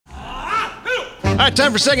All right,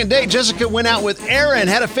 time for second date. Jessica went out with Aaron,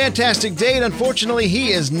 had a fantastic date. Unfortunately,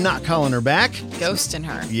 he is not calling her back. Ghosting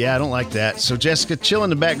her. Yeah, I don't like that. So, Jessica, chill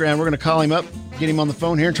in the background. We're going to call him up, get him on the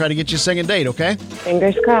phone here, and try to get you a second date, okay?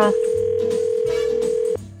 Fingers crossed.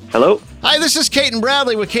 Hello? Hi, this is Cait and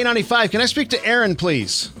Bradley with K95. Can I speak to Aaron,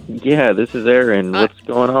 please? Yeah, this is Aaron. What's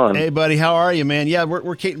going on? Hey, buddy, how are you, man? Yeah,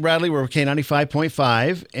 we're Cait and Bradley. We're with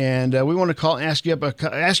K95.5, and we want to call and ask you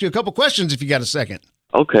a couple questions if you got a second.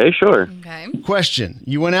 Okay, sure. Okay. Question.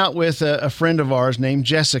 You went out with a friend of ours named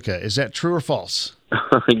Jessica. Is that true or false?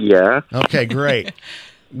 Yeah. Okay, great.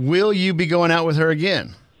 Will you be going out with her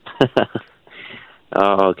again?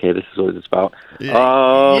 Oh, okay, this is what it's about.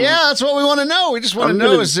 Yeah, that's what we want to know. We just want to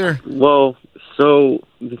know, is there... Well, so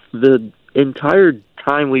the entire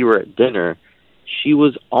time we were at dinner, she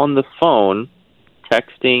was on the phone,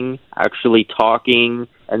 texting, actually talking,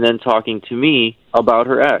 and then talking to me about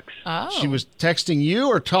her ex. Oh. She was texting you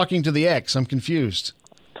or talking to the ex? I'm confused.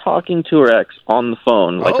 Talking to her ex on the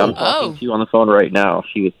phone. Like I'm Oh. talking to you on the phone right now.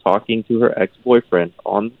 She was talking to her ex-boyfriend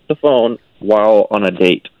on the phone while on a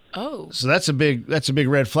date. Oh. So that's a big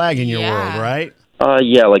red flag in your Yeah. world, right?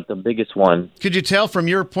 Yeah, like the biggest one. Could you tell from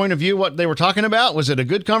your point of view what they were talking about? Was it a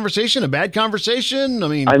good conversation, a bad conversation? I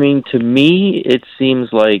mean, to me, it seems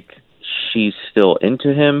like she's still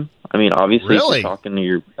into him. I mean, obviously, if Really? you're talking to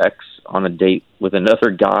your ex on a date with another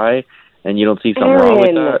guy and you don't see something wrong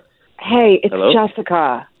with that. Hey, it's Hello?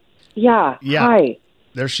 Jessica. Yeah. Yeah. Hi.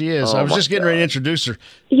 there she is. Oh, I was my just getting ready to introduce her.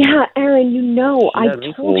 Yeah, Aaron, I Yeah,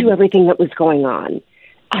 me told too. you everything that was going on.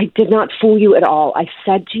 I did not fool you at all. I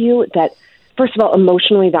said to you that, first of all,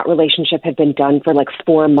 emotionally, that relationship had been done for like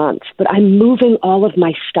 4 months, but I'm moving all of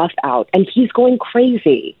my stuff out, and he's going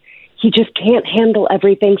crazy. He just can't handle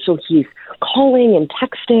everything, so he's calling and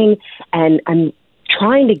texting, and I'm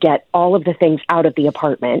trying to get all of the things out of the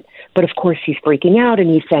apartment, but of course he's freaking out, and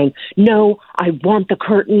he's saying, no, I want the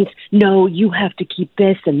curtains. No, you have to keep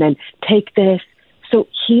this, and then take this. So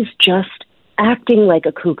he's just acting like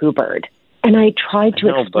a cuckoo bird. And I tried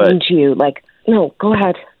to explain to you, no, go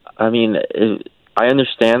ahead. I mean, I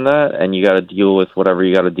understand that, and you got to deal with whatever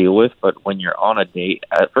you got to deal with. But when you're on a date,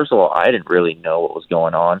 first of all, I didn't really know what was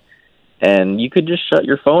going on, and you could just shut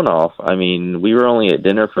your phone off. I mean, we were only at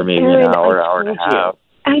dinner for maybe Aaron, an hour and a half.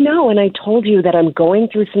 I know, and I told you that I'm going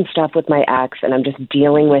through some stuff with my ex, and I'm just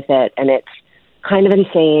dealing with it, and it's kind of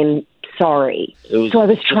insane. Sorry. So I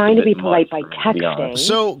was trying to be polite by texting.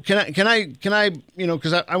 So can I,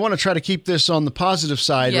 because I want to try to keep this on the positive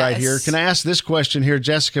side right here. Can I ask this question here,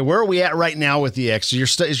 Jessica? Where are we at right now with the ex? Is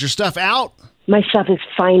your stuff out? My stuff is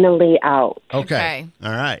finally out. Okay.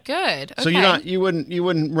 All right. Good. Okay. So you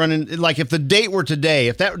wouldn't run in, like if the date were today,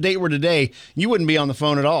 if that date were today, you wouldn't be on the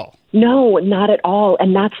phone at all. No, not at all.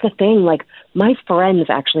 And that's the thing. Like, my friends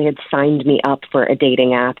actually had signed me up for a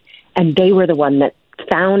dating app, and they were the one that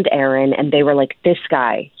found Aaron, and they were like, this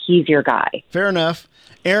guy, he's your guy. Fair enough.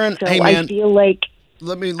 Aaron, So hey, man. I feel like,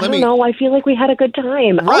 I don't know, I feel like we had a good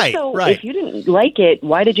time. Right, also, right. if you didn't like it,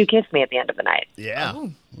 why did you kiss me at the end of the night? Yeah.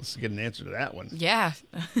 Oh. Let's get an answer to that one. Yeah.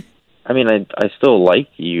 I mean, I still like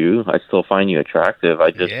you. I still find you attractive. I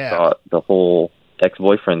just thought the whole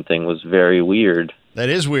ex-boyfriend thing was very weird. That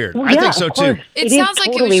is weird. Well, I think so, too. It is sounds like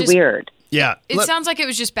it was totally just weird. Yeah. It sounds like it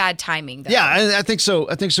was just bad timing, though. Yeah, I think so.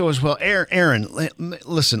 I think so as well. Aaron,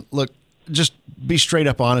 listen, look, just be straight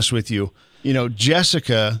up honest with you. You know,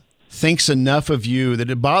 Jessica thinks enough of you that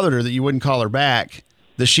it bothered her that you wouldn't call her back,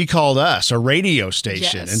 that she called us, a radio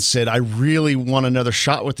station, and said, I really want another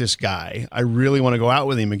shot with this guy. I really want to go out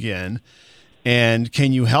with him again. And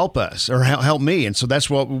can you help us or help me? And so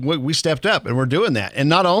that's what we stepped up, and we're doing that. And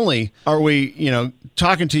not only are we,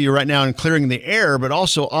 talking to you right now and clearing the air, but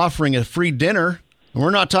also offering a free dinner. And we're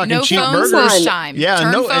not talking cheap burgers. No phones this time. Yeah,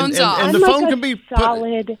 Turn phones off. And the phone can be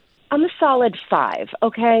solid. I'm a solid 5.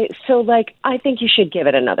 Okay, so I think you should give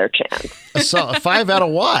it another chance. A 5 out of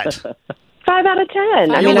what? 5 out of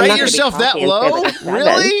 10. You rate yourself that low?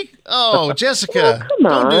 Really? Oh, Jessica, come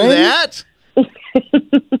on. Don't do that.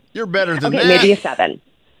 You're better than that. Okay, maybe a 7.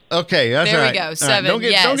 Okay, that's there right. we go. All 7. Right. Don't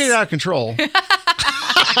get it out of control.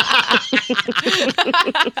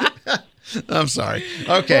 I'm sorry.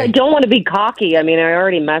 Okay. Well, I don't want to be cocky. I mean, I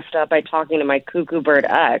already messed up by talking to my cuckoo bird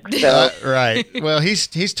ex. So. Right. Well, he's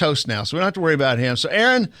toast now, so we don't have to worry about him. So,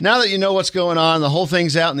 Aaron, now that you know what's going on, the whole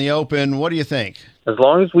thing's out in the open, what do you think? As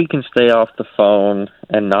long as we can stay off the phone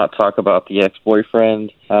and not talk about the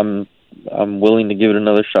ex-boyfriend, I'm willing to give it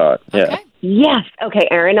another shot. Okay. Yeah. Yes. Okay,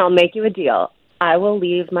 Aaron, I'll make you a deal. I will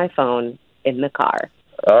leave my phone in the car.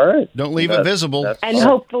 All right. Don't leave it visible. And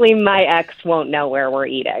hopefully my ex won't know where we're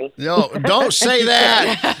eating. No, don't say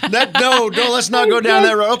that. No, let's not go down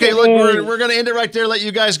that road. Okay, look, we're going to end it right there. Let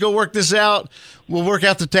you guys go work this out. We'll work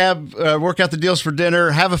out the deals for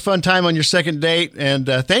dinner. Have a fun time on your second date, and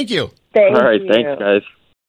thank you. Thank All right, you. thanks, guys.